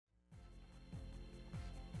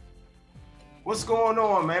What's going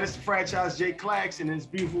on, man? It's the franchise J Claxton, and this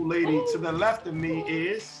beautiful lady to the left of me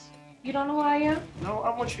is... You don't know who I am? No,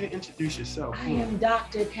 I want you to introduce yourself. I am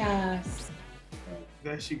Dr. Cass.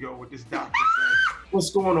 There she go with this doctor.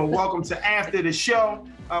 What's going on? Welcome to After the Show.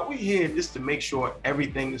 We're here just to make sure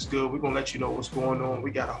everything is good. We're going to let you know what's going on.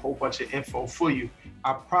 We got a whole bunch of info for you,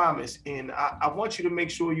 I promise. And I want you to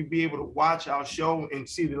make sure you be able to watch our show and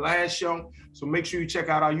see the last show. So make sure you check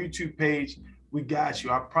out our YouTube page. We got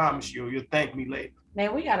you. I promise you. You'll thank me later.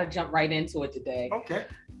 Man, we got to jump right into it today. Okay.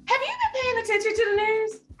 Have you been paying attention to the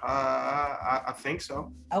news? I think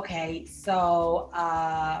so. Okay, so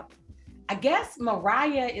I guess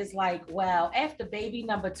Mariah is like, well, after baby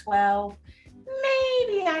number 12,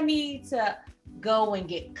 maybe I need to go and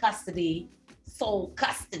get sole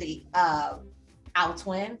custody of our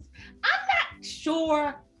twins. I'm not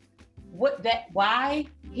sure why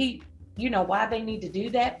they need to do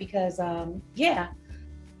that, because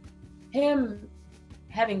him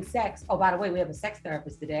having sex. Oh, by the way, we have a sex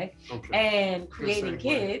therapist today. Okay. And creating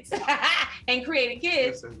kids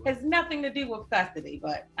has nothing to do with custody,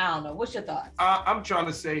 but I don't know. What's your thoughts? I'm trying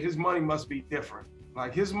to say his money must be different.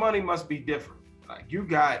 Like, his money must be different. Like, you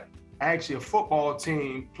got actually a football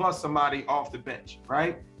team plus somebody off the bench,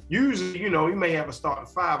 right? Usually, you may have a starting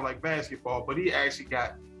 5 like basketball, but he actually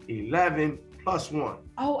got 11 plus 1.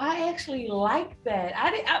 Oh, I actually like that.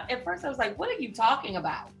 At first I was like, what are you talking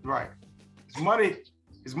about? Right.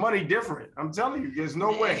 His money different. I'm telling you, there's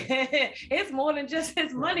no way. It's more than just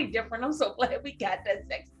his money different. I'm so glad we got that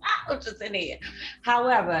sexologist in here.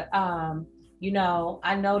 However, I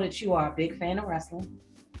know that you are a big fan of wrestling.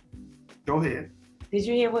 Go ahead. Did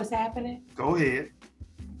you hear what's happening? Go ahead.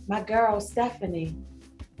 My girl, Stephanie,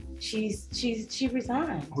 she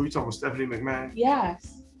resigned. Who you talking about, Stephanie McMahon?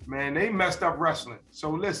 Yes. Man, they messed up wrestling.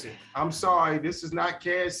 So listen, I'm sorry. This is not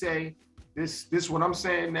CaSay. This what I'm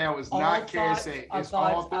saying now is not CaSay. It's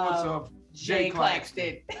all thoughts of J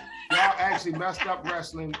Claxton. Y'all actually messed up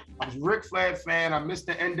wrestling. I was a Ric Flair fan. I missed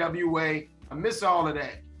the NWA. I miss all of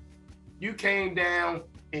that. You came down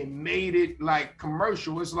and made it like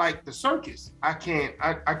commercial. It's like the circus. I can't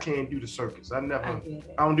do the circus. I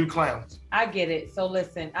don't do clowns. I get it. So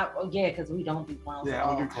listen, because we don't do clowns. Yeah,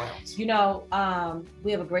 I don't do clowns.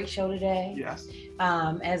 We have a great show today. Yes.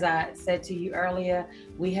 As I said to you earlier,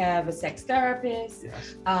 we have a sex therapist.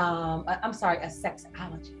 Yes. I'm sorry, a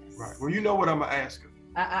sexologist. Right. Well, you know what I'm gonna ask her.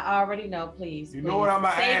 I already know, please. You know what I'm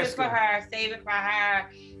gonna ask her. Save it for her.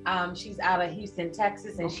 She's out of Houston,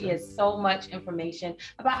 Texas, and she has so much information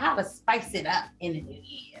about how to spice it up in the new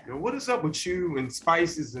year. Yo, what is up with you and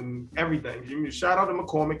spices and everything? Shout out to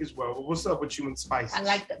McCormick as well. But what's up with you and spices? I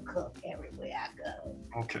like to cook everywhere I go.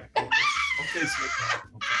 Okay, Smith.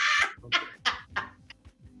 Okay.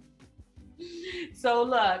 So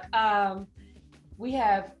look, we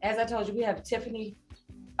have, as I told you, we have Tiffany.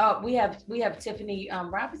 We have Tiffany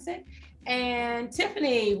Robinson. And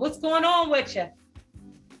Tiffany, what's going on with you?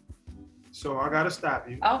 So I gotta stop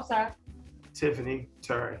you. Oh, sorry. Tiffany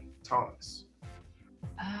Terry Thomas.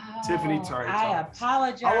 Oh, Tiffany Terry Thomas. I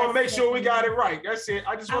apologize. I want to make sure we got it right. That's it.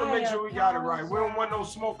 I just want to make sure we got it right. We don't want no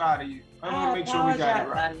smoke out of you. I want to make sure we got it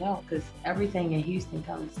right. I know, because everything in Houston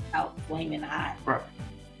comes out flaming hot. Right.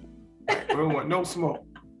 We don't want no smoke.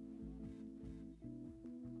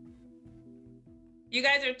 You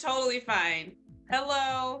guys are totally fine.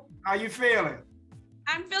 Hello. How you feeling?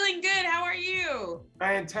 I'm feeling good. How are you?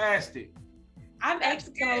 Fantastic. I'm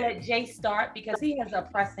actually going to let Jay start because he has a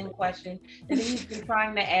pressing question that he's been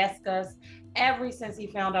trying to ask us ever since he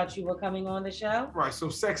found out you were coming on the show. Right. So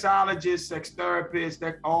sexologist, sex therapist,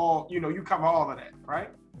 that all, you cover all of that, right?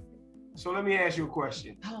 So let me ask you a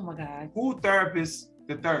question. Oh my God. Who therapist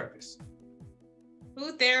the therapist?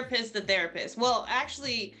 Who therapist the therapist? Well,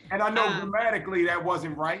 actually. And I know grammatically that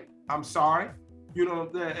wasn't right. I'm sorry.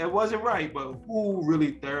 It wasn't right, but who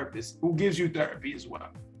really therapist? Who gives you therapy as well?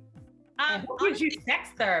 Who gives you sex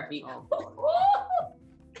therapy?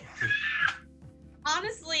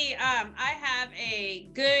 Honestly, I have a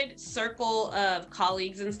good circle of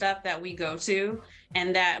colleagues and stuff that we go to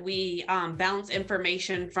and that we bounce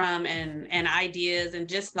information from and ideas and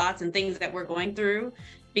just thoughts and things that we're going through,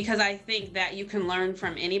 because I think that you can learn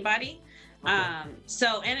from anybody. Okay.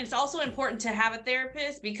 And it's also important to have a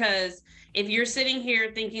therapist, because if you're sitting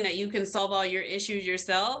here thinking that you can solve all your issues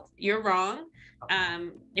yourself, you're wrong.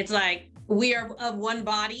 It's like, we are of one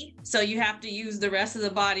body, so you have to use the rest of the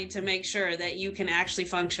body to make sure that you can actually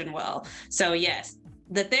function well. So yes,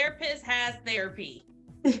 the therapist has therapy.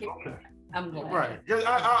 Okay. I'm glad. Right.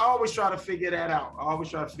 I always try to figure that out.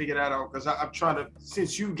 Because I'm trying to,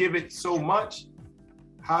 since you give it so much,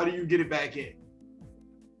 how do you get it back in?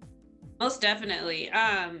 Most definitely.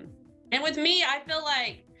 And with me, I feel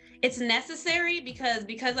like it's necessary because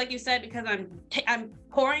like you said, because I'm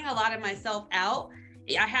pouring a lot of myself out.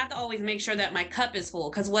 I have to always make sure that my cup is full,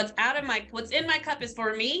 because what's in my cup is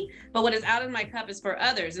for me, but what is out of my cup is for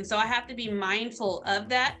others. And so I have to be mindful of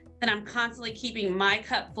that I'm constantly keeping my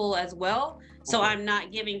cup full as well. So I'm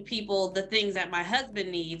not giving people the things that my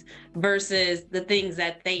husband needs versus the things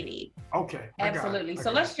that they need. Okay. Absolutely.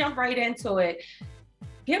 So let's jump right into it.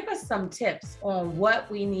 Give us some tips on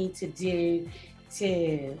what we need to do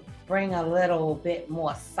to bring a little bit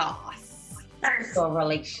more sauce to a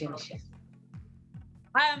relationship.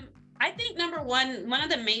 I think number one of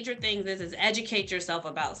the major things is educate yourself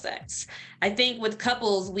about sex. I think with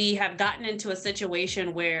couples, we have gotten into a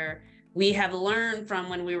situation where we have learned from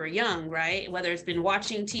when we were young, right? Whether it's been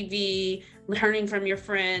watching TV, learning from your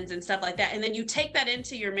friends and stuff like that. And then you take that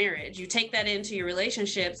into your marriage, you take that into your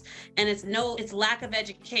relationships, and it's lack of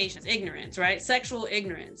education, it's ignorance, right? Sexual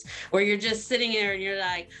ignorance, where you're just sitting there and you're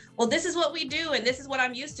like, well, this is what we do, and this is what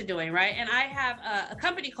I'm used to doing, right? And I have a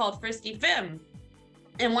company called Frisky Femme.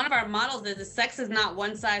 And one of our models is sex is not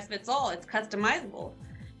one size fits all, it's customizable.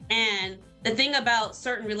 And the thing about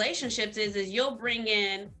certain relationships is you'll bring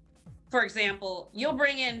in, for example,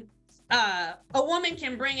 a woman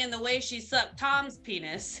can bring in the way she sucked Tom's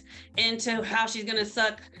penis into how she's gonna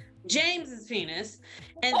suck James's penis.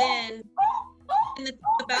 And then and the thing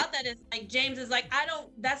about that is like, James is like,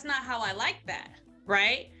 that's not how I like that,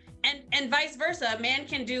 right? And vice versa, a man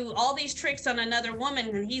can do all these tricks on another woman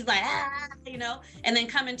and he's like, and then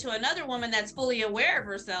come into another woman that's fully aware of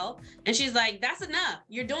herself and she's like, that's enough,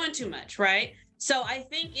 you're doing too much, right? So I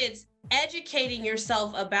think it's educating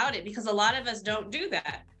yourself about it, because a lot of us don't do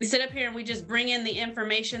that. We sit up here and we just bring in the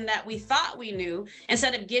information that we thought we knew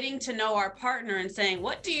instead of getting to know our partner and saying,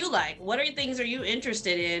 what do you like? What things are you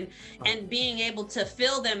interested in? And being able to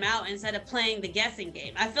fill them out instead of playing the guessing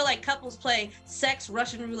game. I feel like couples play sex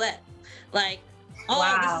Russian roulette. Like,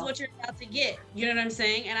 This is what you're about to get. You know what I'm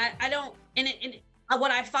saying? And I don't, what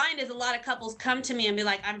I find is a lot of couples come to me and be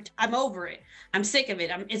like, I'm over it. I'm sick of it.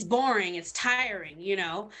 It's boring. It's tiring,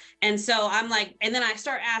 And so I'm like, and then I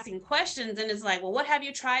start asking questions and it's like, well, what have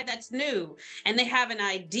you tried that's new? And they have an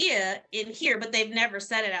idea in here, but they've never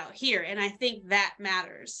said it out here. And I think that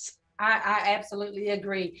matters. I absolutely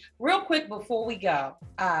agree. Real quick before we go,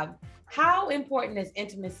 how important is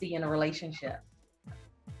intimacy in a relationship?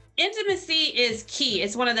 Intimacy is key.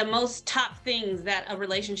 It's one of the most top things that a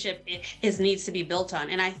relationship needs to be built on.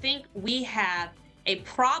 And I think we have a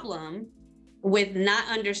problem with not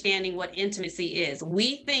understanding what intimacy is.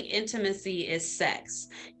 We think intimacy is sex.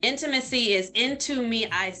 Intimacy is into me,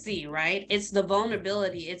 I see, right? It's the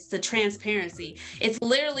vulnerability. It's the transparency. It's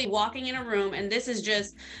literally walking in a room, and this is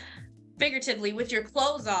just figuratively with your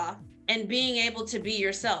clothes off, and being able to be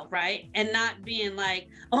yourself, right? And not being like,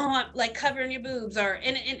 I'm like covering your boobs,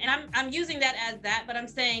 and I'm using that as that, but I'm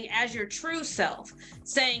saying as your true self,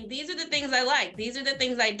 saying these are the things I like, these are the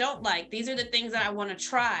things I don't like, these are the things that I want to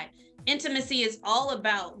try. Intimacy is all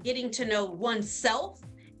about getting to know oneself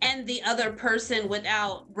and the other person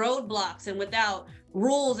without roadblocks and without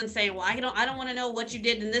rules and saying, well, I don't want to know what you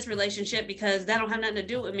did in this relationship because that don't have nothing to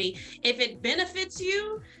do with me. If it benefits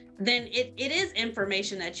you, then it is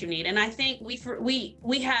information that you need. And I think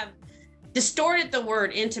we have distorted the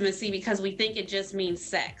word intimacy because we think it just means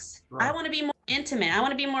sex. Right. I want to be more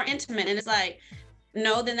intimate. And it's like,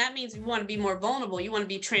 no, then that means you want to be more vulnerable. You want to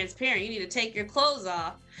be transparent. You need to take your clothes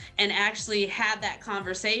off and actually have that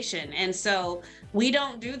conversation. And so we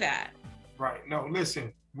don't do that. Right. No,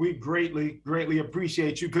 listen, we greatly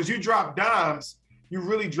appreciate you, because you dropped dimes. You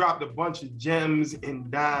really dropped a bunch of gems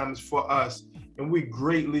and dimes for us. And we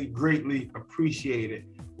greatly appreciate it.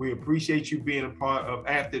 We appreciate you being a part of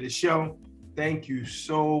After the Show. Thank you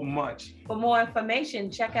so much. For more information,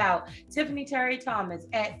 check out Tiffany Terry Thomas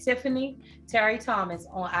at Tiffany Terry Thomas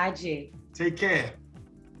on IG. Take care.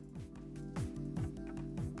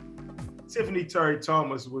 Tiffany Terry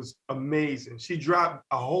Thomas was amazing. She dropped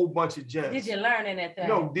a whole bunch of gems. Did you learn anything?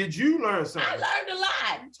 No, did you learn something? I learned a lot.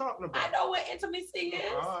 What are you talking about? I know what intimacy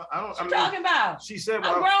is. I'm talking about. She said,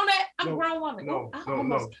 I'm a grown woman.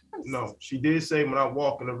 No. She did say when I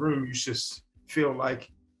walk in the room, you should feel like,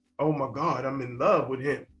 oh my God, I'm in love with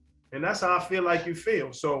him. And that's how I feel like you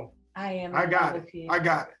feel. So I am in love with you. I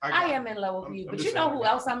got it. I am in love with you. But you know who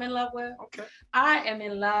else I'm in love with? Okay. I am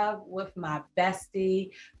in love with my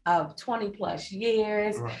bestie of 20 plus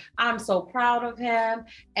years. Right. I'm so proud of him.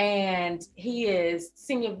 And he is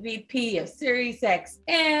Senior VP of Sirius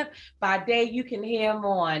XM. By day, you can hear him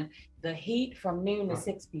on The Heat from noon to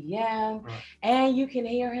 6 p.m. Right. And you can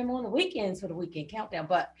hear him on the weekends for the Weekend Countdown.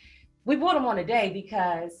 But we brought him on today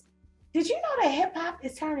because Did you know that hip hop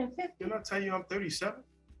is turning 50? Didn't I tell you I'm 37?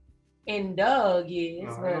 In dog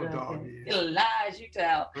years. No, I know dog years. It lies you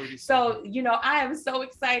tell. So, you know, I am so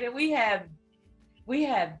excited. We have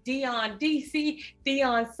Dion DC,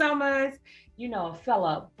 Dion Summers, you know, a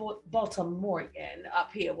fella Baltimorean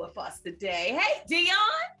up here with us today. Hey, Dion.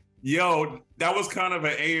 Yo, that was kind of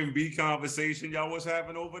an A and B conversation y'all was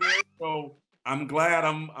having over there. So I'm glad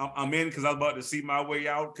I'm in because I was about to see my way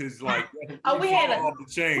out because like we had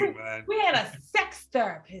man. We had a sex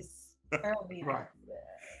therapist earlier. Right.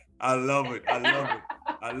 I love it.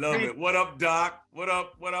 I love it. What up, Doc? What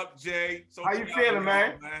up, Jay? So how you feeling,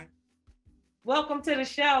 man? Welcome to the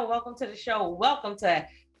show. Welcome to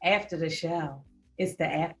After the Show. It's the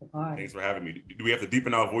after party. Thanks for having me. Do we have to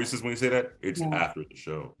deepen our voices when you say that? It's after the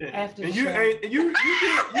show. Yeah. After and the you, show. And you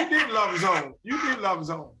did Love Zone. You did Love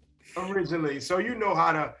Zone originally. So you know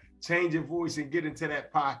how to change your voice and get into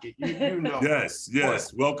that pocket. You know.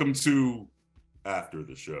 Yes. Welcome to After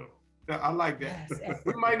the Show. I like that. Yes,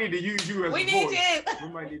 we might need to use you as a voice. We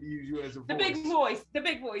might need to use you as a voice. The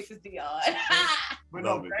big voice is Dion. But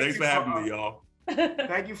Love it. Thanks for having me, y'all.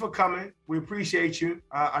 Thank you for coming. We appreciate you.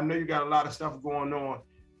 I know you got a lot of stuff going on.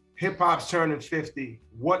 Hip hop's turning 50.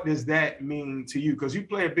 What does that mean to you? Because you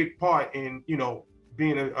play a big part in, you know,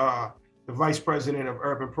 being the vice president of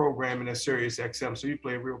urban programming at Sirius XM. So you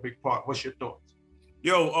play a real big part. What's your thoughts?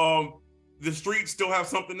 Yo, the streets still have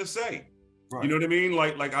something to say. Right. You know what I mean?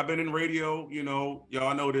 Like I've been in radio, you know,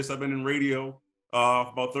 y'all know this. I've been in radio for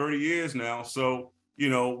about 30 years now. So, you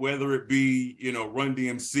know, whether it be, you know, Run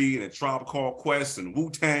DMC and a Tribe Called Quest and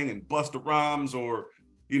Wu-Tang and Busta Rhymes or,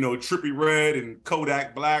 you know, Trippie Redd and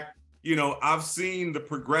Kodak Black, you know, I've seen the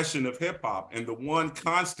progression of hip hop. And the one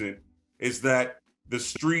constant is that the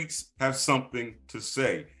streets have something to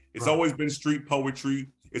say. It's always been street poetry.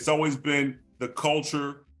 It's always been the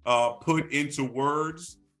culture put into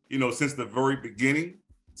words, you know, since the very beginning,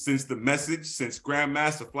 since the message, since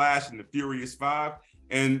Grandmaster Flash and the Furious Five.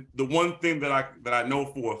 And the one thing that I know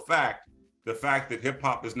for a fact, the fact that hip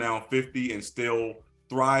hop is now 50 and still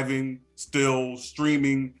thriving, still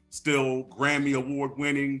streaming, still Grammy Award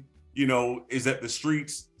winning, you know, is that the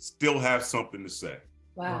streets still have something to say.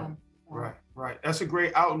 Wow. Right. That's a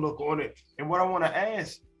great outlook on it. And what I want to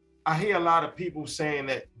ask, I hear a lot of people saying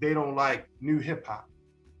that they don't like new hip hop.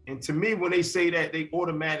 And to me, when they say that, they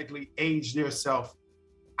automatically age themselves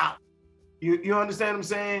out. You understand what I'm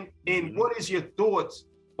saying? And what is your thoughts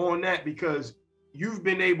on that? Because you've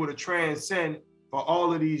been able to transcend for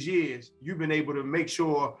all of these years. You've been able to make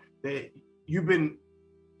sure that you've been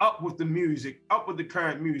up with the music, up with the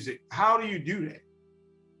current music. How do you do that?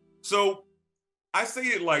 So I say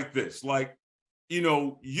it like this, like, you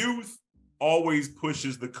know, youth always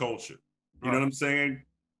pushes the culture. You know what I'm saying?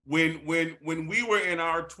 When we were in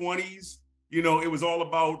our 20s, you know, it was all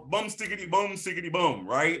about bum stickety bum,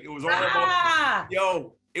 right? It was all about,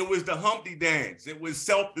 it was the Humpty dance. It was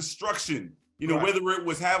self-destruction. You know, whether it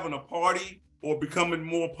was having a party or becoming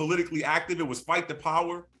more politically active, it was fight the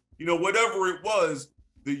power. You know, whatever it was,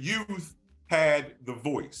 the youth had the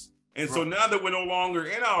voice. And so now that we're no longer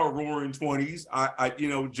in our roaring 20s, I you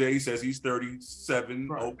know, Jay says he's 37.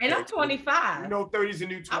 Okay. And I'm 25. You know, 30's a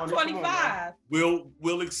new 20. I'm 25.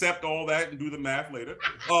 We'll accept all that and do the math later.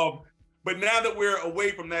 But now that we're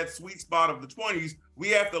away from that sweet spot of the 20s, we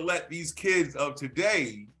have to let these kids of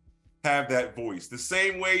today have that voice the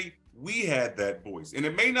same way we had that voice. And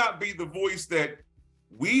it may not be the voice that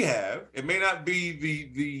we have. It may not be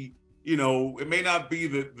the you know, it may not be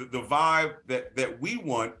the vibe that we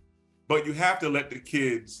want, but you have to let the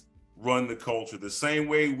kids run the culture the same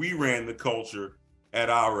way we ran the culture at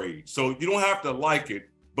our age. So you don't have to like it,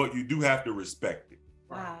 but you do have to respect it.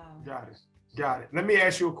 Wow. Got it. Let me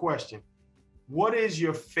ask you a question. What is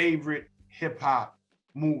your favorite hip hop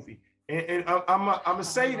movie? And I'm gonna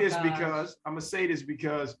say this because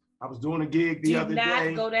I was doing a gig the other day.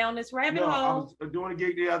 Do not go down this rabbit hole. I was doing a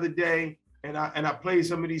gig the other day, and I played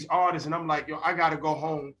some of these artists, and I'm like, yo, I gotta go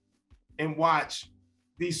home and watch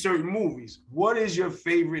these certain movies. What is your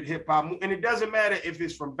favorite hip hop movie? And it doesn't matter if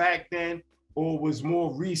it's from back then or was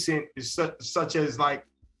more recent, such as like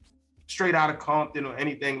Straight Outta Compton or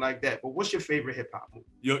anything like that. But what's your favorite hip hop movie?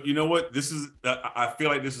 You know what? This is I feel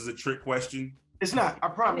like this is a trick question. It's not. I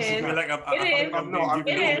promise. It is. I'm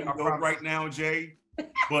giving right now, Jay.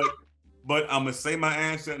 But I'm gonna say my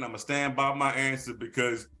answer, and I'm gonna stand by my answer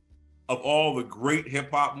because of all the great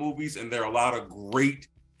hip hop movies, and there are a lot of great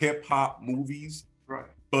hip hop movies. Right.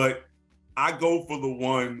 But I go for the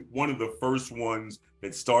one of the first ones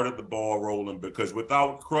that started the ball rolling, because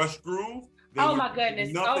without Crush Groove, oh my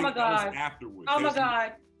goodness, oh my God, afterwards. oh my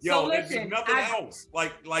God, Yo, there's nothing else.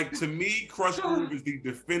 Like to me, Crush Groove is the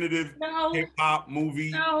definitive hip hop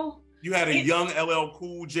movie. You had a young LL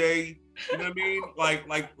Cool J. You know what I mean?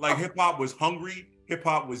 Like hip hop was hungry. Hip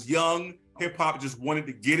hop was young. Hip hop just wanted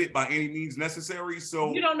to get it by any means necessary.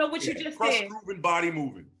 So you don't know what you just Crush did. Groove and Body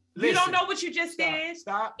Moving. You don't know what you just did.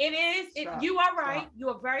 Stop. It is. You are right. You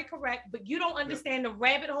are very correct. But you don't understand the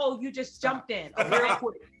rabbit hole you just jumped in. Okay? Real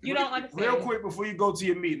quick. You don't understand. Real quick before you go to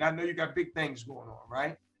your meeting, I know you got big things going on,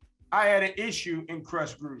 right? I had an issue in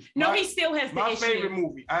Crush Groove. No, he still has the issue. My favorite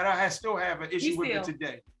movie. And I still have an issue with it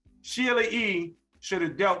today. Sheila E. should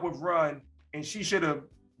have dealt with Run, and she should have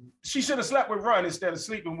slept with Run instead of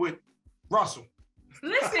sleeping with Russell.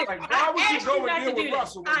 Listen, like, why would you go and deal with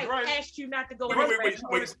Russell? I asked you not to go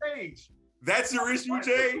wait. Stage. That's your issue,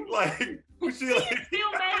 Jay? Like, Sheila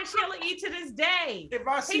still mad at Sheila E. to this day. If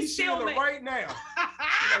I see Sheila right now,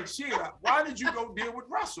 like, Sheila, why did you go deal with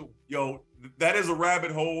Russell? Yo, that is a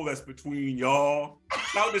rabbit hole that's between y'all.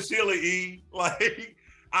 Shout out to Sheila E. Like,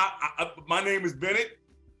 my name is Bennett.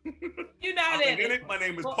 You're not in it. My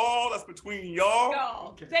name is Paul. That's between y'all.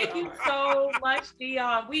 Okay. Thank you so much,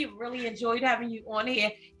 Dion. We really enjoyed having you on here.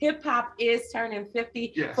 Hip hop is turning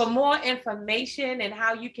 50. Yes. For more information and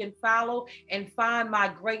how you can follow and find my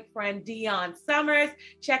great friend Dion Summers,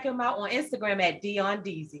 check him out on Instagram at Dion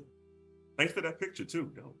Deezy. Thanks for that picture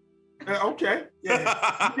too, though. Okay.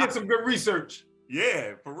 Yeah. You did some good research.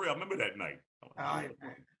 Yeah, for real. I remember that night. All right.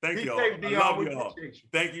 Thank y'all. I love y'all.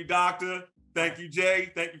 Thank you, Doctor. Thank you,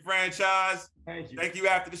 Jay. Thank you, Franchise. Thank you. Thank you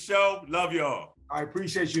after the show. Love y'all. I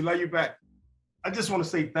appreciate you. Love you back. I just want to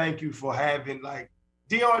say thank you for having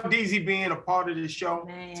Dion Deezy being a part of this show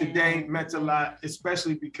today meant a lot,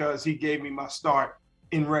 especially because he gave me my start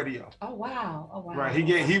in radio. Oh wow. Right.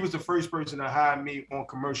 He was the first person to hire me on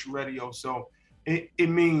commercial radio. So it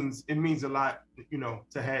means a lot,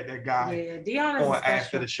 to have that guy. Yeah, Dion is on special.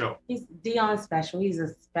 After the show. Dion's special. He's a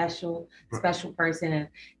special person,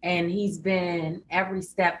 and he's been every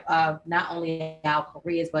step of not only our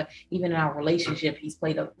careers but even in our relationship. He's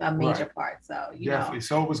played a major part. So definitely.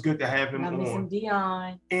 So it was good to have him on. Some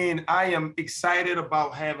Dion. And I am excited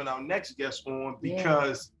about having our next guest on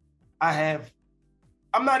because I'm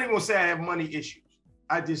not even gonna say I have money issues.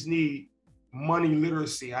 I just need money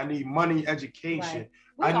literacy. I need money education.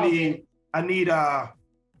 Right. I need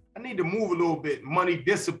to move a little bit. Money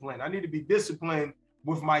discipline. I need to be disciplined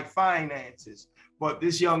with my finances. But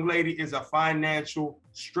this young lady is a financial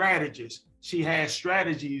strategist. She has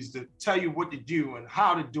strategies to tell you what to do and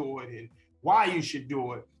how to do it and why you should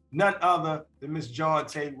do it. None other than Miss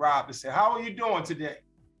Jonte Robinson. How are you doing today?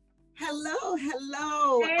 Hello.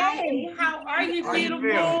 Hey, how are you,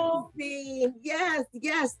 beautiful?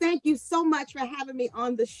 Yes. Thank you so much for having me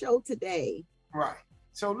on the show today. Right.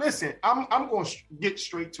 So listen, I'm going to get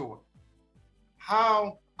straight to it.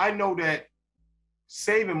 How I know that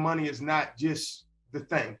saving money is not just the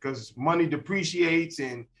thing, because money depreciates,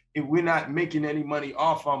 and if we're not making any money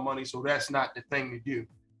off our money, so that's not the thing to do.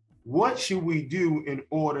 What should we do in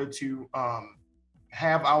order to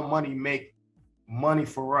have our money make money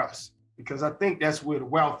for us? Because I think that's where the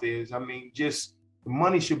wealth is. I mean, just the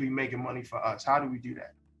money should be making money for us. How do we do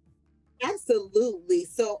that? Absolutely.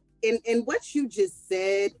 So and what you just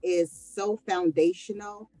said is so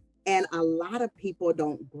foundational, and a lot of people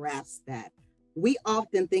don't grasp that. We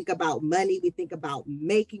often think about money, we think about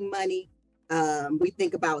making money, we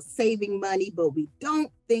think about saving money, but we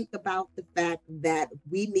don't think about the fact that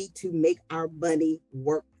we need to make our money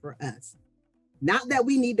work for us. Not that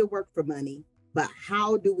we need to work for money, but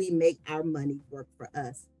how do we make our money work for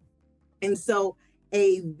us? And so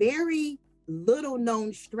a very little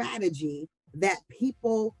known strategy that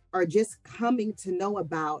people are just coming to know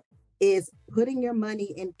about is putting your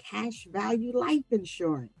money in cash value life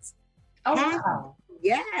insurance. Oh, wow.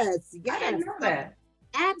 Yes. I didn't know that.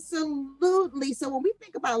 Absolutely. So when we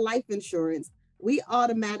think about life insurance, we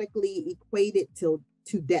automatically equate it to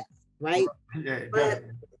death, right? Yeah, but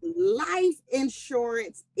life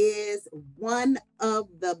insurance is one of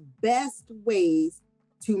the best ways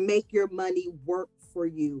to make your money work for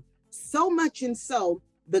you. So much and so,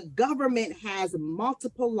 the government has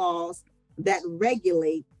multiple laws that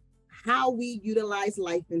regulate how we utilize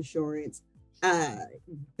life insurance.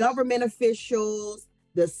 Government officials,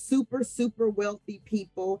 the super wealthy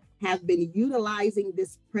people have been utilizing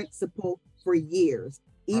this principle for years.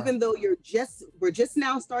 Even though we're just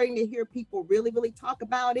now starting to hear people really talk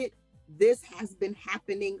about it, this has been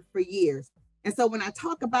happening for years. And so when I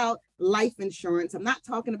talk about life insurance, I'm not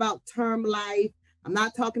talking about term life. I'm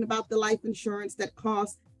not talking about the life insurance that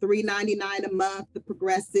costs $3.99 a month, the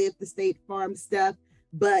Progressive, the State Farm stuff,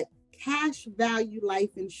 but cash value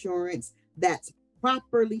life insurance that's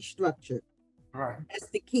properly structured. Right. That's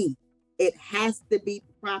the key. It has to be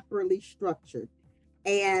properly structured.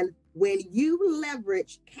 And when you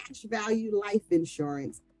leverage cash value life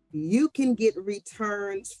insurance, you can get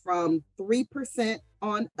returns from 3%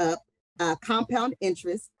 on up, compound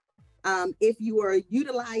interest. If you are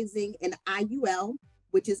utilizing an IUL,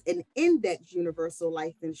 which is an index universal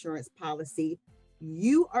life insurance policy,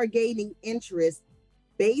 you are gaining interest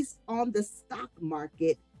based on the stock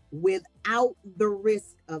market without the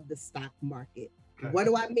risk of the stock market. Okay. What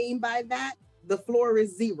do I mean by that? The floor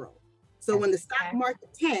is zero. So when the stock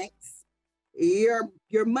market tanks, your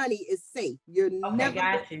money is safe. You're never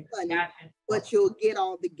getting money, but you'll get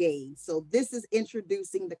all the gains. So this is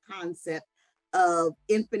introducing the concept of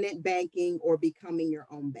infinite banking or becoming your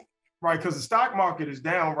own bank. Right, because the stock market is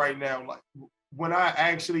down right now. Like when I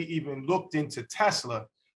actually even looked into Tesla,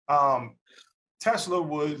 Tesla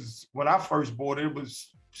was, when I first bought it, it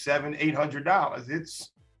was $700-800.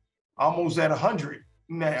 It's almost at 100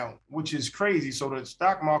 now, which is crazy. So the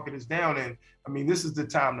stock market is down, and I mean, this is the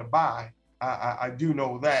time to buy. I do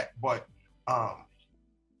know that, but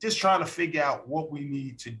just trying to figure out what we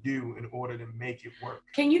need to do in order to make it work.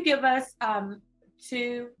 Can you give us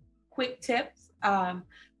 2 quick tips on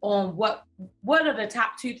what are the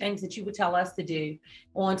top 2 things that you would tell us to do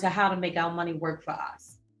on to how to make our money work for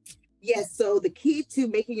us? Yes, so the key to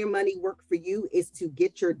making your money work for you is to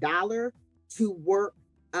get your dollar to work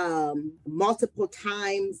multiple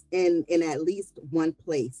times in at least one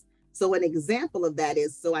place. So an example of that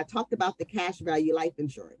is, so I talked about the cash value life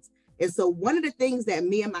insurance. And so one of the things that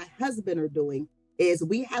me and my husband are doing is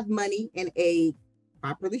we have money in a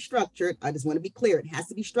properly structured, I just want to be clear, it has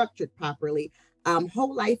to be structured properly,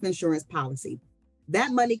 whole life insurance policy.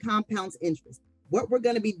 That money compounds interest. What we're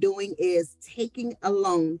going to be doing is taking a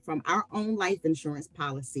loan from our own life insurance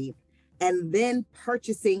policy and then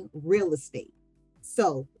purchasing real estate.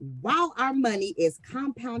 So while our money is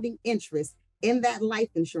compounding interest in that life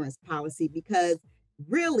insurance policy, because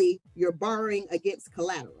really you're borrowing against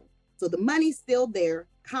collateral. So the money's still there,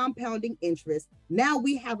 compounding interest. Now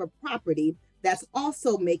we have a property that's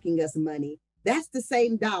also making us money. That's the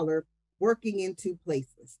same dollar working in 2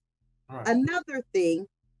 places. Right. Another thing,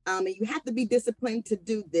 and you have to be disciplined to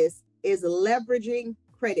do this, is leveraging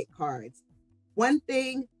credit cards. One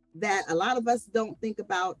thing that a lot of us don't think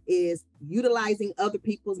about is utilizing other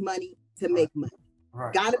people's money to make money.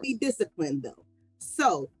 Right. Got to be disciplined though.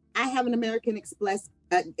 So I have an American Express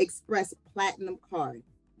Platinum card.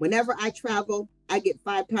 Whenever I travel, I get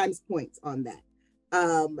 5 times points on that.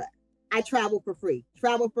 I travel for free,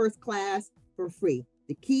 travel first class for free.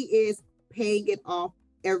 The key is paying it off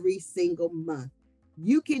every single month.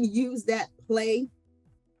 You can use that play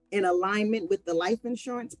in alignment with the life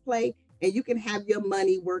insurance play, and you can have your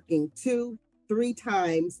money working 2-3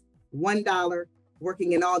 times $1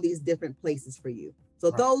 working in all these different places for you. So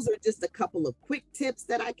right. Those are just a couple of quick tips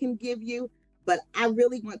that I can give you, but I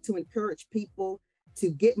really want to encourage people to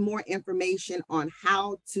get more information on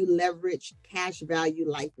how to leverage cash value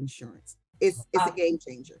life insurance. It's a game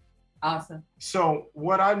changer. Awesome. So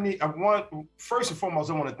what first and foremost,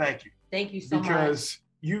 I want to thank you. Thank you so much. Because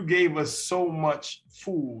you gave us so much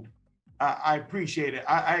food. I appreciate it.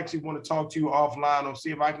 I actually want to talk to you offline or see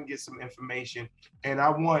if I can get some information. And I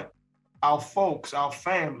want our folks, our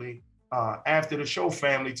family, after the show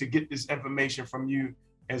family, to get this information from you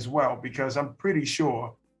as well, because I'm pretty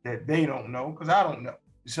sure that they don't know, because I don't know.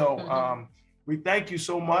 So we thank you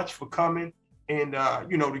so much for coming. And,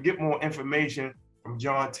 to get more information from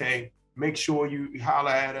John Tay, make sure you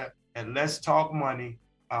holler at her at Let's Talk Money,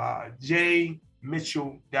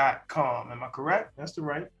 jmitchell.com. Am I correct? That's the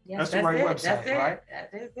right, yes, that's the right website, that's right?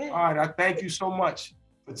 That is it. All right, I thank you so much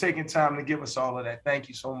for taking time to give us all of that. Thank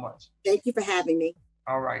you so much. Thank you for having me.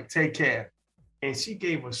 All right, take care. And she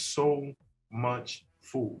gave us so much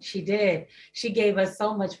food. She did. She gave us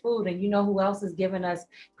so much food. And you know who else is giving us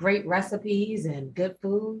great recipes and good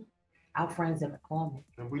food? Our friends at McCormick.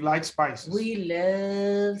 And we like spices. We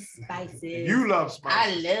love spices. You love spices.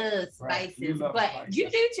 I love spices. Right. But you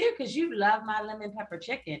do too, because you love my lemon pepper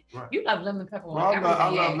chicken. Right. You love lemon pepper on everything. I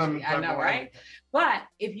love lemon pepper. I know, right? But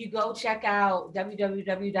if you go check out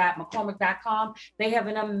www.mccormick.com, they have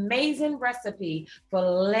an amazing recipe for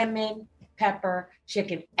lemon pepper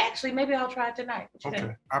chicken. Actually, maybe I'll try it tonight.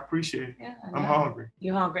 Okay, I appreciate it. Yeah, I'm hungry.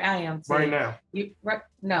 You're hungry. I am too. Right now.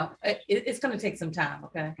 No, it's going to take some time.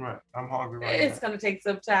 Okay. Right. I'm hungry right now. It's going to take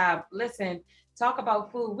some time. Listen, talk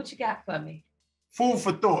about food. What you got for me? Food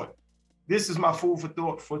for thought. This is my food for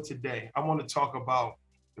thought for today. I want to talk about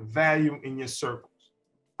the value in your circles.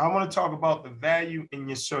 I want to talk about the value in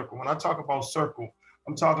your circle. When I talk about circle,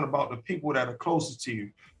 I'm talking about the people that are closest to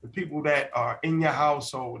you, the people that are in your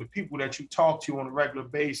household, the people that you talk to on a regular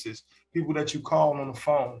basis, people that you call on the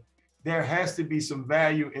phone. There has to be some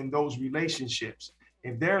value in those relationships.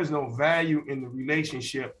 If there is no value in the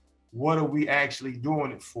relationship, what are we actually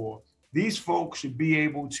doing it for? These folks should be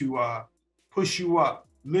able to push you up,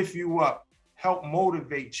 lift you up, help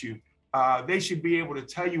motivate you. They should be able to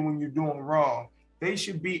tell you when you're doing wrong. They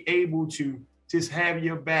should be able to just have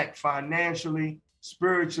your back financially,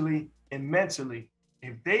 spiritually, and mentally.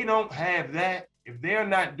 If they don't have that, if they're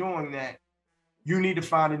not doing that, you need to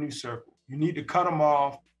find a new circle. You need to cut them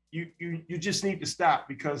off. You just need to stop,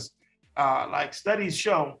 because like studies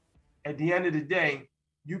show, at the end of the day,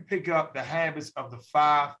 you pick up the habits of the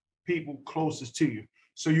 5 people closest to you.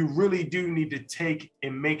 So you really do need to take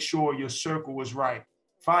and make sure your circle is right.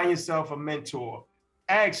 Find yourself a mentor.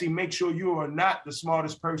 Actually, make sure you are not the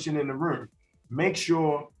smartest person in the room. Make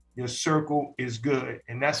sure your circle is good.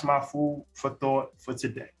 And that's my food for thought for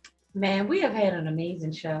today. Man, we have had an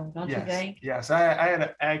amazing show, don't you think? Yes, I had an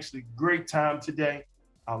actually great time today.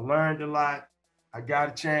 I learned a lot. I got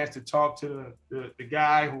a chance to talk to the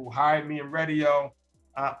guy who hired me in radio.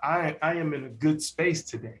 I am in a good space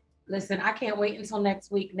today. Listen, I can't wait until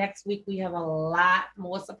next week. Next week, we have a lot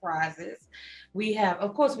more surprises. We have,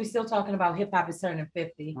 of course, we're still talking about hip hop is turning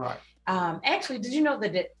 50. Right. Actually, did you know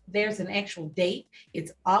that there's an actual date?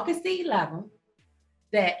 It's August the 11th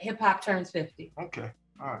that hip hop turns 50. Okay.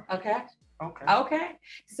 All right. Okay.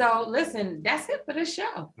 So listen, that's it for this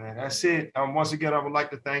show. Man, that's it. Once again, I would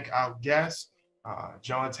like to thank our guests,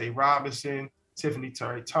 John T. Robinson, Tiffany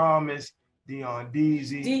Terry Thomas, Dion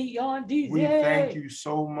Deasy. We thank you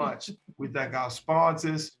so much. We thank our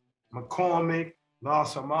sponsors, McCormick,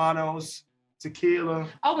 Los Hermanos, Tequila.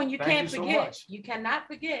 Oh, and you cannot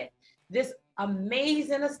forget this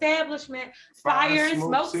amazing establishment, Fire and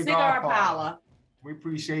Smoke Cigar Parlor. We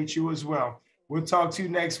appreciate you as well. We'll talk to you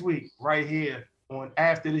next week right here on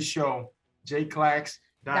After the Show. J. Clax,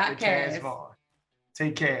 Dr. Kaz Vaughn.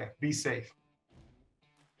 Take care. Be safe.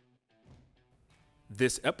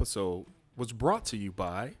 This episode was brought to you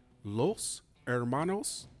by Los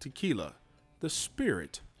Hermanos Tequila, the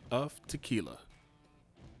spirit of tequila.